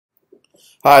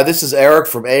Hi, this is Eric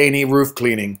from A&E Roof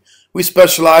Cleaning. We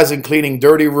specialize in cleaning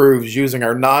dirty roofs using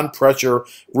our non-pressure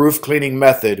roof cleaning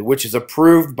method, which is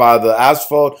approved by the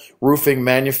Asphalt Roofing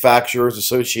Manufacturers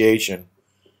Association.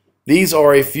 These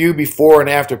are a few before and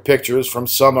after pictures from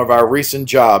some of our recent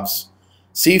jobs.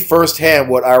 See firsthand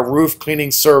what our roof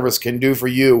cleaning service can do for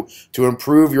you to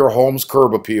improve your home's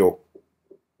curb appeal.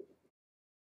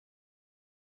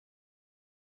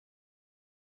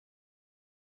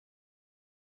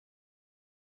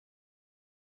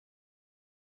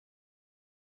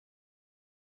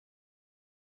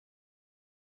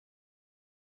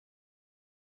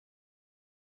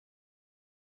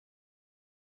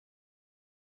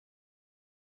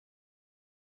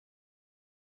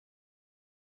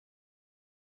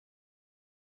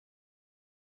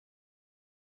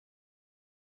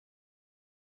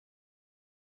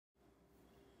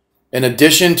 In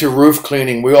addition to roof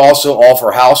cleaning, we also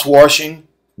offer house washing,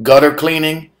 gutter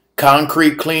cleaning,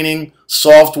 concrete cleaning,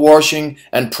 soft washing,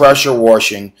 and pressure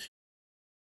washing.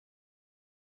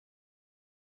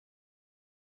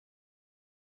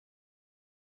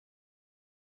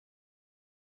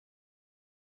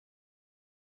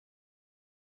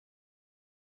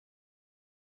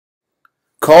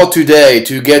 Call today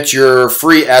to get your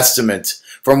free estimate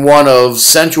from one of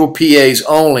Central PA's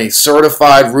only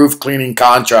certified roof cleaning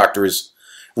contractors.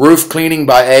 Roof Cleaning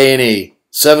by A&E,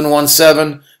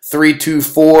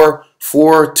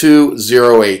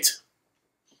 717-324-4208.